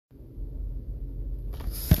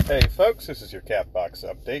Hey folks, this is your Catbox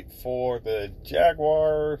update for the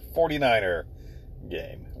Jaguar 49er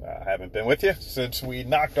game. I haven't been with you since we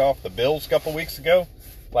knocked off the Bills a couple weeks ago.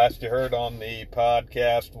 Last you heard on the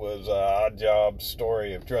podcast was Odd Job's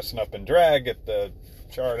story of dressing up in drag at the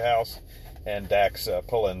Chard House and Dax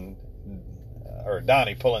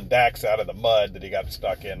Donnie pulling Dax out of the mud that he got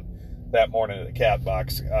stuck in that morning at the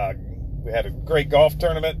Catbox. We had a great golf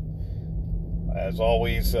tournament. As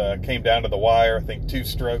always, came down to the wire. I think 2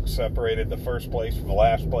 strokes separated the first place from the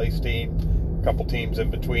last place team. A couple teams in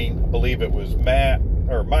between. I believe it was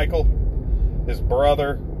Michael, his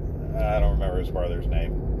brother. I don't remember his brother's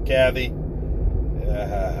name. Kathy.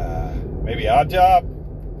 Maybe Odd Job.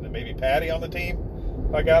 Maybe Patty on the team.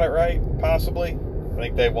 If I got it right, possibly. I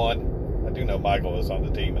think they won. I do know Michael was on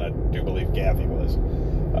the team, and I do believe Kathy was.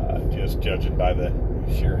 Just judging by the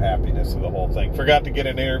sheer happiness of the whole thing. Forgot to get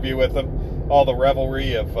an interview with them. All the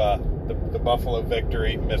revelry of the Buffalo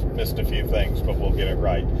victory, missed a few things, but we'll get it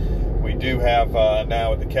right. We do have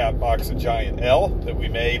now at the Catbox a giant L that we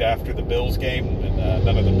made after the Bills game, and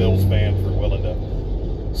none of the Bills fans were willing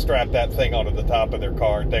to strap that thing onto the top of their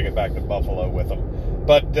car and take it back to Buffalo with them.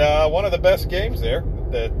 But one of the best games there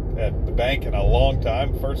at the bank in a long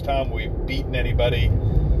time. First time we've beaten anybody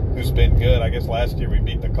who's been good. I guess last year we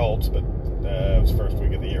beat the Colts, but it was the first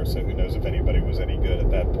week of the year, so who knows if anybody was any good at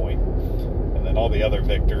that point. And then all the other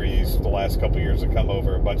victories the last couple of years have come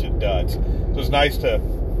over a bunch of duds. So it's nice to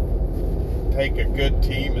take a good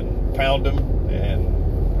team and pound them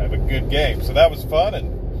and have a good game. So that was fun,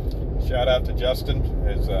 and shout out to Justin,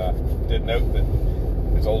 did note that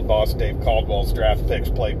his old boss Dave Caldwell's draft picks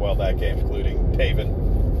played well that game, including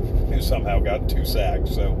Taven, who somehow got 2 sacks.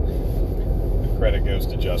 So the credit goes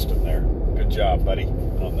to Justin there. Good job, buddy,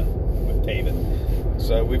 with Taven.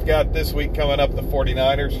 So we've got this week coming up the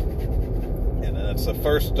 49ers. And then it's the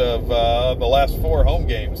first of the last 4 home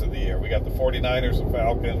games of the year. We got the 49ers, the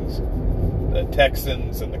Falcons, the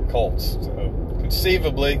Texans, and the Colts. So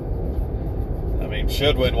conceivably,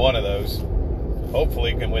 should win one of those.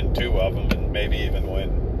 Hopefully can win 2 of them, and maybe even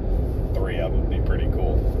win 3 of them. Be pretty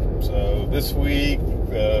cool. So this week,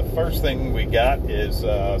 the first thing we got is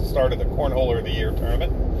start of the Cornholer of the Year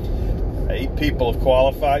tournament. 8 people have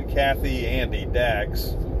qualified: Kathy, Andy,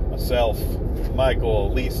 Dax, myself,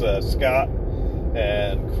 Michael, Lisa, Scott,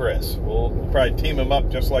 and Chris. We'll probably team them up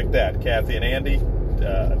just like that. Kathy and Andy,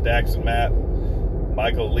 Dax and Matt,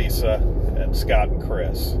 Michael, Lisa, and Scott and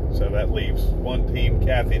Chris. So that leaves one team.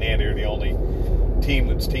 Kathy and Andy are the only team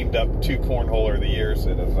that's teamed up 2 Cornholer of the Years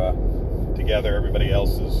that have together. Everybody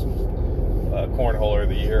else is Cornholer of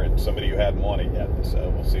the Year, and somebody who hadn't won it yet. So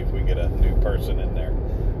we'll see if we can get a new person in there.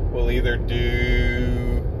 We'll either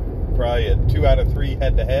do probably a 2 out of 3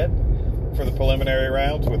 head-to-head for the preliminary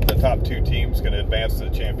rounds, with the top 2 teams going to advance to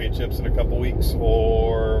the championships in a couple weeks,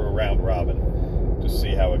 or round robin. Just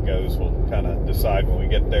see how it goes. We'll kind of decide when we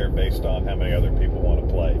get there based on how many other people want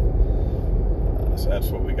to play. So that's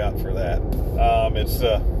what we got for that. It's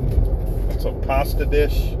a pasta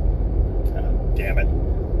dish. God damn it.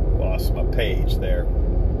 Lost my page there.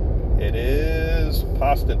 It is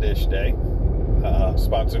Pasta Dish Day,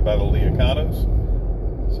 sponsored by the Liacanos.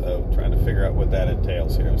 So trying to figure out what that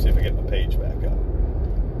entails here. Let's see if I get my page back up.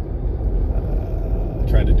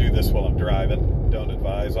 Trying to do this while I'm driving. Don't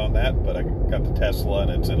advise on that, but I got the Tesla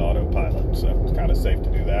and it's in autopilot, so it's kind of safe to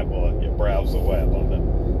do that while you browse the web on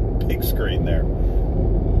the big screen there.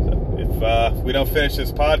 So if we don't finish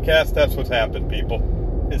this podcast, that's what's happened, people.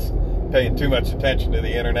 It's paying too much attention to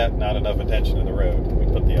the internet, not enough attention to the road. We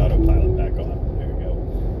put the autopilot back on. There we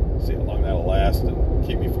go. See how long that'll last and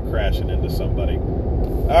keep me from crashing into somebody.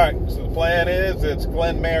 Alright, so the plan is it's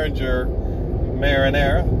Glenn Marringer,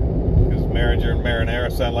 Marinera, because Marringer and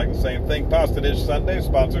Marinera sound like the same thing. Pasta Dish Sunday,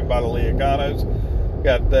 sponsored by the Liacanos.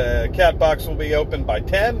 Got the Catbox will be open by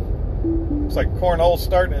 10. Looks like cornhole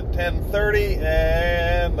starting at 10:30,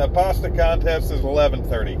 and the pasta contest is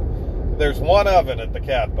 11:30. There's 1 oven at the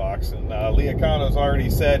Catbox, and Liacanos already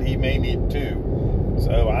said he may need 2.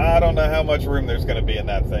 So I don't know how much room there's going to be in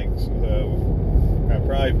that thing. So I'll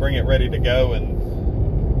probably bring it ready to go, and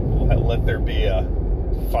let there be a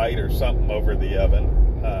fight or something over the oven.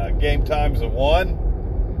 Game time's at 1.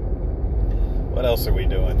 What else are we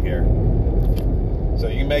doing here? So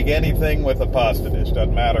you can make anything with a pasta dish.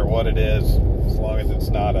 Doesn't matter what it is, as long as it's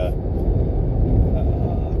not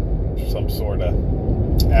some sort of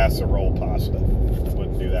casserole pasta.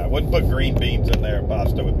 Wouldn't do that. Wouldn't put green beans in there.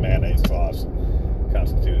 Pasta with mayonnaise sauce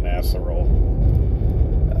constitute an casserole.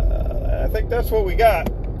 I think that's what we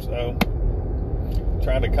got. So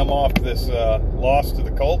trying to come off this loss to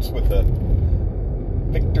the Colts with the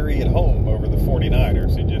victory at home over the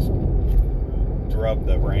 49ers. He just scrub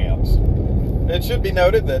the Rams. It should be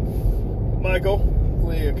noted that Michael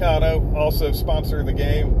Liacano also sponsored the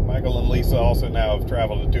game. Michael and Lisa also now have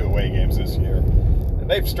traveled to 2 away games this year, and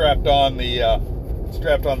they've strapped on the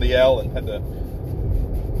L and had to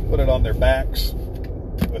put it on their backs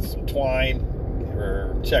with some twine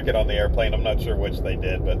or check it on the airplane. I'm not sure which they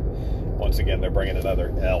did, but once again, they're bringing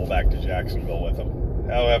another L back to Jacksonville with them.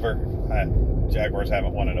 However, Jaguars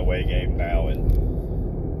haven't won an away game now in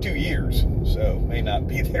 2 years, so it may not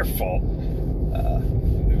be their fault.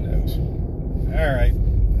 Who knows? All right.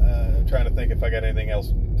 I'm trying to think if I got anything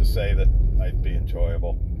else to say that might be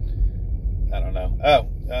enjoyable. I don't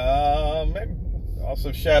know. Maybe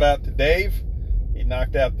also shout out to Dave. He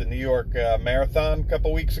knocked out the New York Marathon a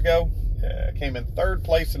couple weeks ago. Came in 3rd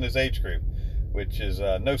place in his age group, which is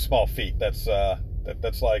no small feat. That's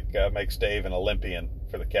like makes Dave an Olympian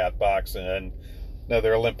for the cat box. And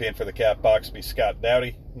another Olympian for the cat box would be Scott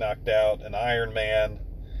Dowdy. Knocked out an Ironman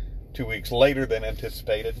 2 weeks later than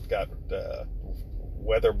anticipated. Got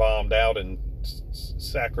weather bombed out in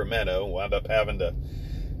Sacramento. Wound up having to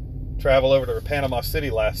travel over to Panama City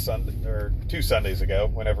last Sunday, or 2 Sundays ago,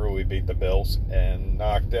 whenever we beat the Bills, and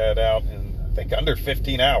knocked that out in, I think, under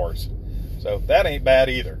 15 hours. So that ain't bad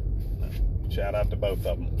either. Shout out to both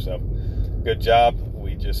of them. So good job.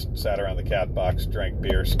 We just sat around the cat box, drank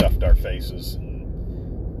beer, stuffed our faces, and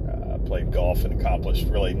played golf, and accomplished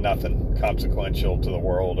really nothing consequential to the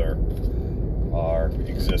world or our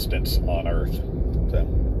existence on Earth. So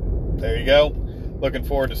there you go. Looking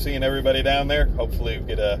forward to seeing everybody down there. Hopefully we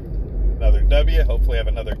get another W. Hopefully have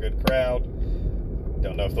another good crowd.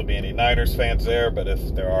 Don't know if there'll be any Niners fans there, but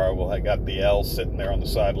if there are, I got the L sitting there on the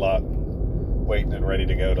side lot, waiting and ready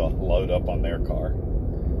to go to load up on their car.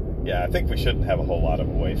 Yeah, I think we shouldn't have a whole lot of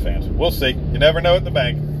away fans. We'll see. You never know at the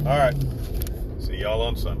bank. All right. See y'all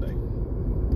on Sunday.